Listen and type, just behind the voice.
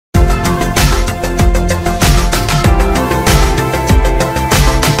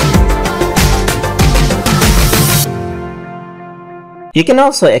You can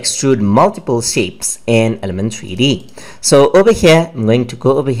also extrude multiple shapes in Element 3D. So over here, I'm going to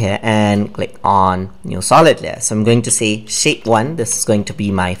go over here and click on New Solid Layer. So I'm going to say Shape 1. This is going to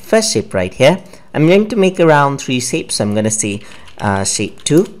be my first shape right here. I'm going to make around 3 shapes. So I'm going to say Shape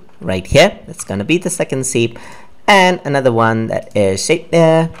 2 right here. That's going to be the second shape. And another one that is Shape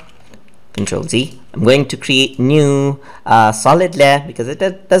Layer. Control Z. I'm going to create new solid layer because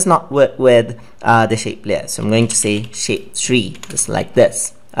it does not work with the shape layer. So I'm going to say shape 3, just like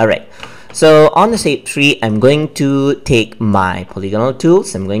this. Alright, so on the shape 3, I'm going to take my polygonal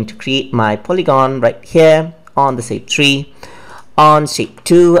tools. I'm going to create my polygon right here on the shape 3. On shape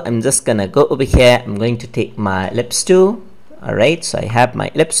 2, I'm just gonna go over here. I'm going to take my ellipse tool. Alright, so I have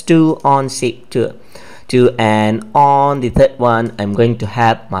my ellipse tool on shape 2. And on the third one, I'm going to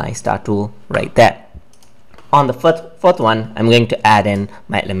have my star tool right there. On the fourth one, I'm going to add in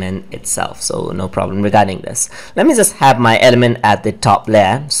my element itself, so no problem regarding this. Let me just have my element at the top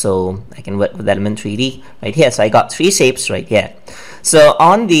layer so I can work with element 3D right here. So I got 3 shapes right here. So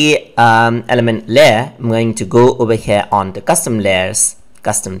on the element layer, I'm going to go over here on the custom layers,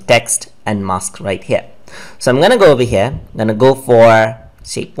 custom text and mask right here. So I'm going to go over here, I'm going to go for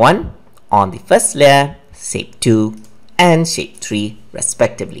shape 1 on the first layer, shape 2 and shape 3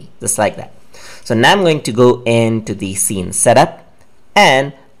 respectively, just like that. So now I'm going to go into the scene setup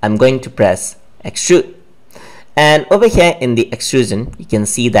and I'm going to press extrude, and over here in the extrusion you can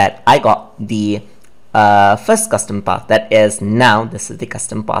see that I got the first custom path. That is, now this is the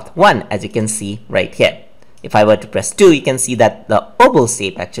custom path 1, as you can see right here. If I were to press 2, you can see that the oval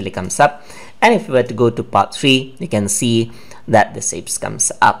shape actually comes up, and if you were to go to path 3, you can see that the shapes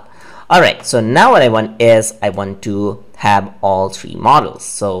comes up. Alright, so now what I want is I want to have all 3 models.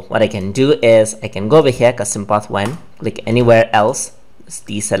 So what I can do is I can go over here, custom path 1, click anywhere else, just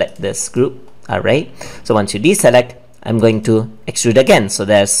deselect this group. Alright, so once you deselect, I'm going to extrude again. So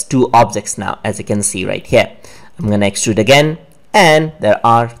there's 2 objects now, as you can see right here. I'm going to extrude again, and there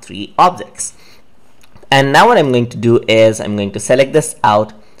are 3 objects. And now what I'm going to do is I'm going to select this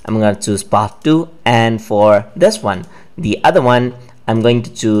out. I'm going to choose path 2, and for this one, the other one, I'm going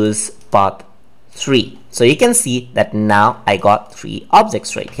to choose path 3. So you can see that now I got 3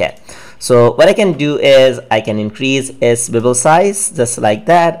 objects right here. So what I can do is I can increase its bevel size just like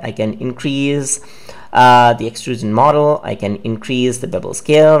that. I can increase the extrusion model. I can increase the bevel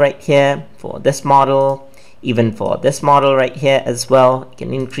scale right here for this model. Even for this model right here as well, I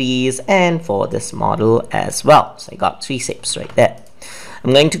can increase, and for this model as well. So I got 3 shapes right there.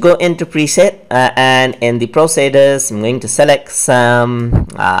 I'm going to go into preset and in the procedures, I'm going to select some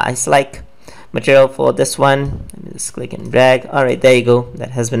ice-like material for this one. Let me just click and drag. Alright, there you go. That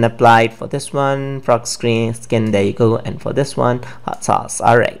has been applied for this one. Frog skin, there you go. And for this one, hot sauce.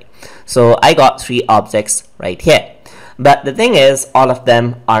 Alright. So I got 3 objects right here. But the thing is, all of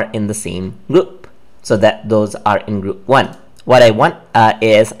them are in the same group. So that those are in group 1. What I want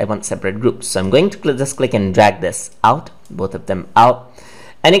is I want separate groups. So I'm going to just click and drag this out, both of them out.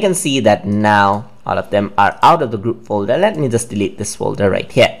 And you can see that now all of them are out of the group folder. Let me just delete this folder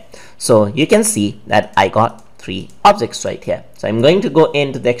right here. So you can see that I got 3 objects right here. So I'm going to go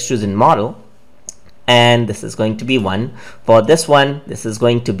into the extrusion model, and this is going to be 1. For this one, this is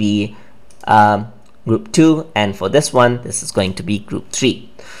going to be group 2, and for this one, this is going to be group 3.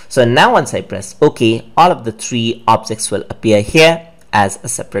 So now once I press OK, all of the 3 objects will appear here as a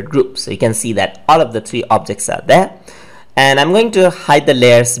separate group. So you can see that all of the 3 objects are there. And I'm going to hide the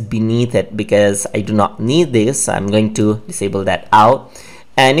layers beneath it because I do not need this. So I'm going to disable that out.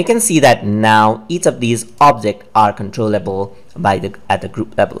 And you can see that now each of these objects are controllable by at the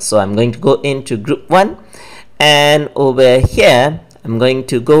group level. So I'm going to go into group 1, and over here I'm going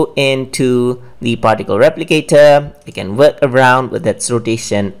to go into the particle replicator. I can work around with its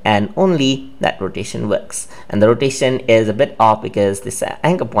rotation, and only that rotation works. And the rotation is a bit off because this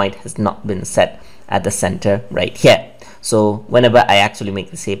anchor point has not been set at the center right here. So whenever I actually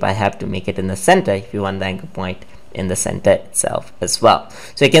make the shape, I have to make it in the center if you want the anchor point in the center itself as well.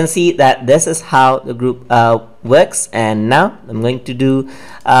 So you can see that this is how the group works. And now I'm going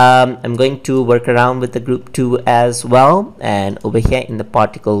to work around with the group 2 as well. And over here in the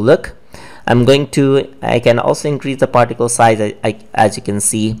particle look, I can also increase the particle size. As you can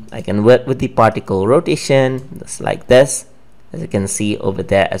see, I can work with the particle rotation just like this, as you can see over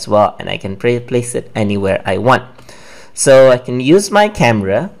there as well, and I can place it anywhere I want. So I can use my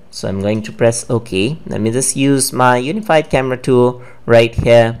camera. So I'm going to press OK. Let me just use my unified camera tool right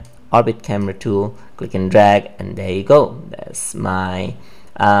here, orbit camera tool, click and drag, and there you go. There's my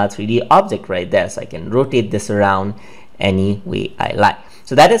 3D object right there. So I can rotate this around any way I like.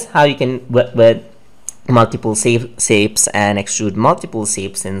 So that is how you can work with multiple shapes and extrude multiple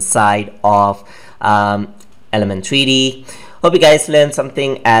shapes inside of Element 3D. Hope you guys learned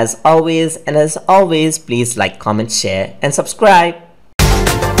something as always, and as always, please like, comment, share, and subscribe.